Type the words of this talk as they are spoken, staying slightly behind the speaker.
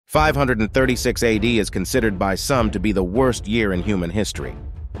536 AD is considered by some to be the worst year in human history.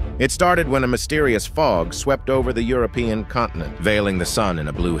 It started when a mysterious fog swept over the European continent, veiling the sun in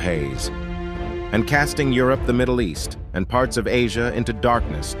a blue haze, and casting Europe, the Middle East, and parts of Asia into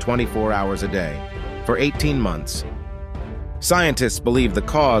darkness 24 hours a day, for 18 months. Scientists believe the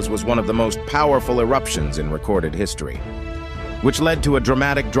cause was one of the most powerful eruptions in recorded history, which led to a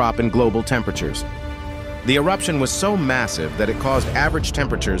dramatic drop in global temperatures. The eruption was so massive that it caused average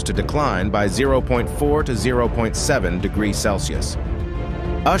temperatures to decline by 0.4 to 0.7 degrees Celsius,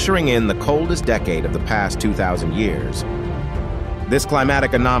 ushering in the coldest decade of the past 2,000 years. This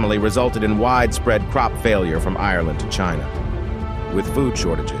climatic anomaly resulted in widespread crop failure from Ireland to China, with food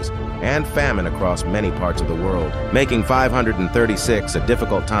shortages and famine across many parts of the world, making 536 a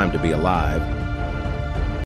difficult time to be alive